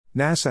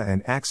NASA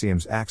and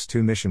Axiom's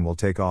Ax-2 mission will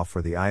take off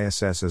for the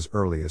ISS as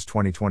early as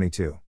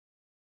 2022.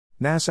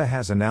 NASA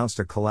has announced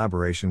a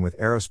collaboration with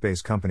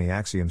aerospace company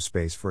Axiom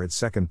Space for its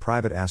second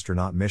private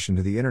astronaut mission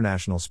to the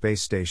International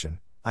Space Station,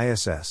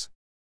 ISS.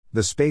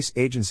 The space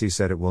agency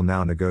said it will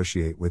now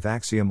negotiate with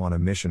Axiom on a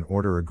mission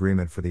order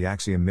agreement for the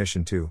Axiom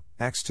mission to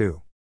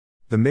Ax-2.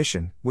 The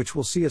mission, which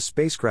will see a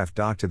spacecraft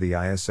dock to the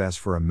ISS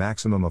for a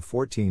maximum of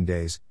 14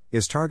 days,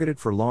 is targeted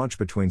for launch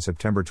between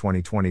September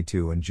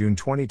 2022 and June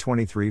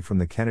 2023 from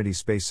the Kennedy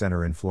Space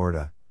Center in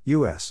Florida,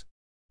 U.S.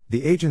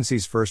 The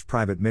agency's first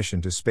private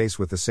mission to space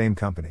with the same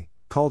company,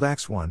 called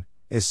Ax-1,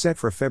 is set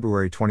for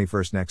February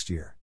 21 next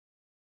year.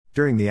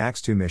 During the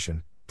Ax-2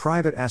 mission,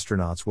 private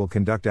astronauts will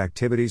conduct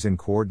activities in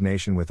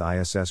coordination with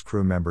ISS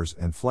crew members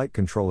and flight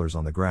controllers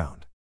on the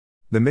ground.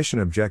 The mission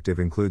objective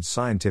includes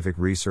scientific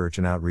research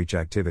and outreach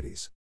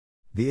activities.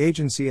 The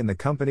agency and the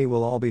company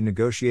will all be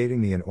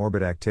negotiating the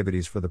in-orbit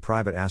activities for the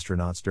private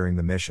astronauts during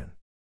the mission.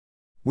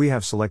 We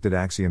have selected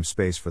Axiom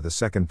Space for the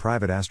second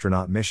private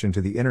astronaut mission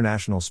to the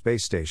International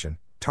Space Station,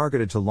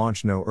 targeted to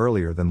launch no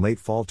earlier than late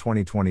fall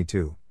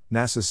 2022,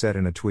 NASA said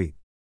in a tweet.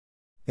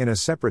 In a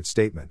separate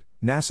statement,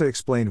 NASA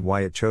explained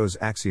why it chose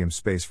Axiom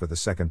Space for the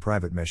second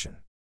private mission.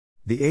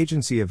 The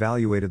agency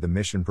evaluated the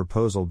mission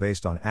proposal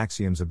based on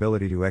Axiom's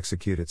ability to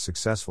execute it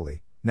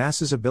successfully,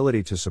 NASA's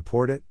ability to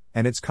support it,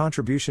 and its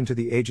contribution to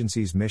the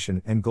agency's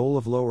mission and goal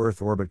of low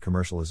Earth orbit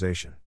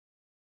commercialization.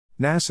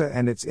 NASA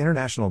and its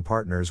international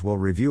partners will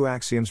review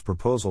Axiom's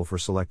proposal for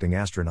selecting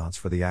astronauts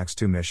for the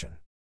Ax-2 mission.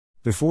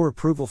 Before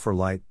approval for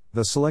flight,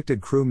 the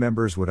selected crew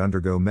members would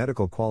undergo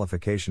medical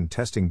qualification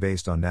testing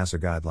based on NASA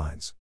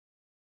guidelines.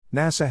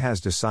 NASA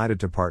has decided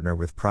to partner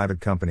with private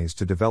companies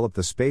to develop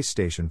the space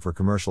station for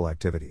commercial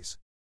activities.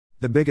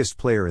 The biggest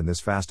player in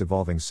this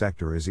fast-evolving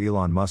sector is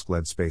Elon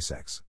Musk-led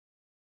SpaceX.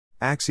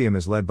 Axiom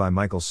is led by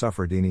Michael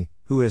Suffredini,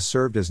 who has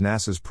served as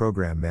NASA's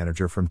program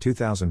manager from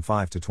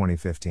 2005 to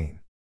 2015.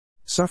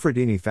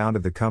 Suffredini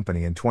founded the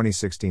company in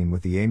 2016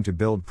 with the aim to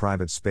build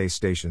private space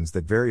stations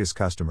that various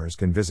customers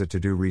can visit to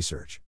do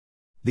research.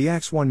 The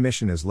Ax-1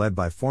 mission is led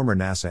by former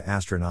NASA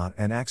astronaut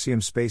and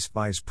Axiom Space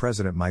Vice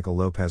President Michael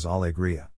Lopez Alegria.